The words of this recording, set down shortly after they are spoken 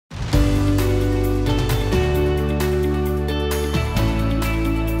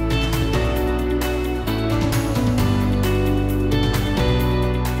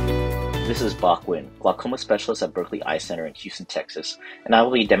This is Bac Nguyen, glaucoma specialist at Berkeley Eye Center in Houston, Texas, and I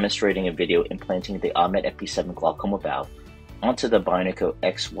will be demonstrating a video implanting the AHMED FP7 glaucoma valve onto the Bioniko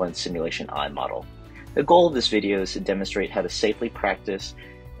EX1 simulation eye model. The goal of this video is to demonstrate how to safely practice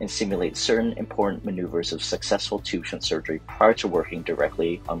and simulate certain important maneuvers of successful tube shunt surgery prior to working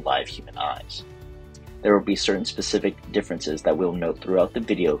directly on live human eyes. There will be certain specific differences that we'll note throughout the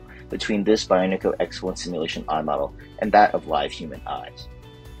video between this Bioniko EX1 simulation eye model and that of live human eyes.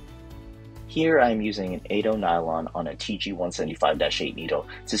 Here I am using an 8/0 nylon on a TG175-8 needle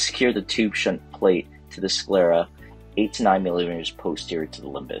to secure the tube shunt plate to the sclera 8 to 9 millimeters posterior to the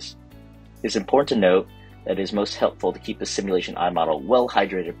limbus. It's important to note that it is most helpful to keep the simulation eye model well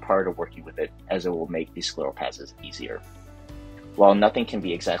hydrated prior to working with it, as it will make these scleral passes easier. While nothing can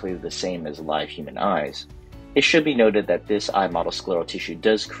be exactly the same as live human eyes, it should be noted that this eye model scleral tissue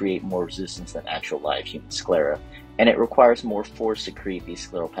does create more resistance than actual live human sclera, and it requires more force to create these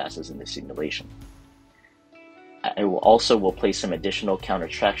scleral passes in the simulation. I will place some additional counter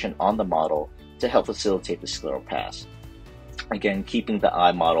traction on the model to help facilitate the scleral pass. Again, keeping the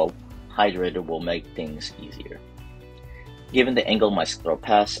eye model hydrated will make things easier. Given the angle of my scleral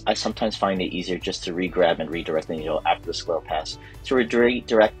pass, I sometimes find it easier just to re-grab and redirect the needle after the scleral pass to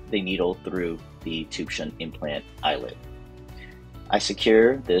redirect the needle through the tube shunt implant eyelet. I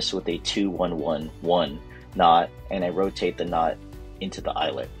secure this with a 2-1-1-1 knot, and I rotate the knot into the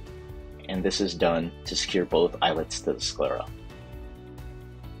eyelet. And this is done to secure both eyelets to the sclera.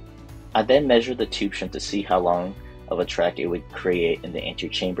 I then measure the tube shunt to see how long of a track it would create in the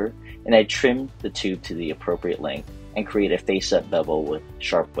anterior chamber, and I trim the tube to the appropriate length and create a face-up bevel with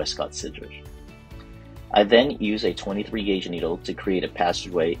sharp Westcott scissors. I then use a 23 gauge needle to create a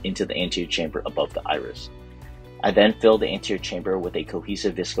passageway into the anterior chamber above the iris. I then fill the anterior chamber with a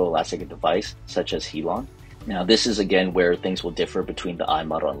cohesive viscoelastic device such as Helon. Now this is again where things will differ between the eye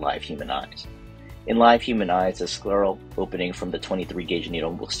model and live human eyes. In live human eyes, the scleral opening from the 23 gauge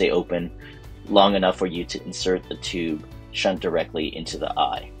needle will stay open long enough for you to insert the tube shunt directly into the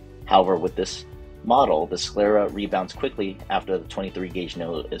eye. However, with this model, the sclera rebounds quickly after the 23 gauge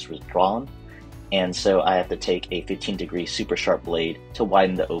needle is withdrawn, and so I have to take a 15-degree super sharp blade to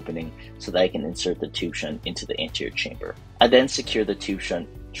widen the opening so that I can insert the tube shunt into the anterior chamber. I then secure the tube shunt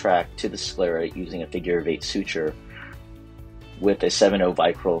track to the sclera using a figure-of-8 suture with a 7/0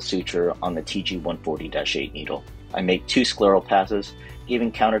 vicryl suture on the TG140-8 needle. I make 2 scleral passes,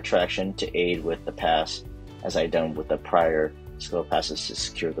 giving counter traction to aid with the pass as I done with the prior scleral passes to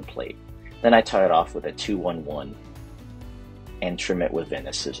secure the plate. Then I tie it off with a 2-1-1 and trim it with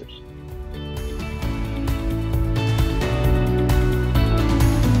Venice scissors.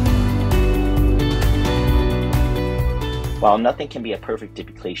 While nothing can be a perfect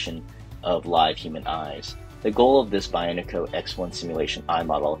duplication of live human eyes, the goal of this Bioniko EX1 simulation eye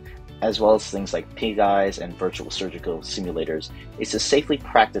model, as well as things like pig eyes and virtual surgical simulators, is to safely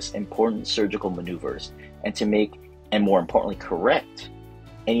practice important surgical maneuvers and to make, and more importantly, correct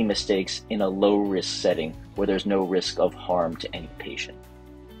any mistakes in a low-risk setting where there's no risk of harm to any patient.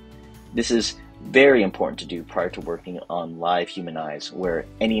 This is very important to do prior to working on live human eyes, where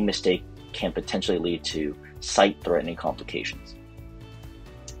any mistake can potentially lead to sight-threatening complications.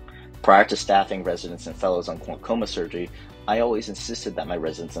 Prior to staffing residents and fellows on glaucoma surgery, I always insisted that my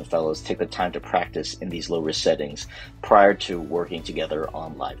residents and fellows take the time to practice in these low-risk settings prior to working together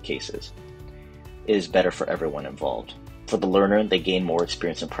on live cases. It is better for everyone involved. For the learner, they gain more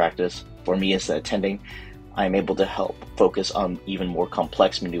experience and practice. For me as the attending, I am able to help focus on even more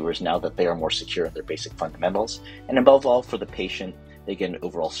complex maneuvers now that they are more secure in their basic fundamentals. And above all, for the patient, they get an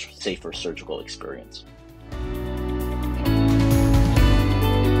overall safer surgical experience.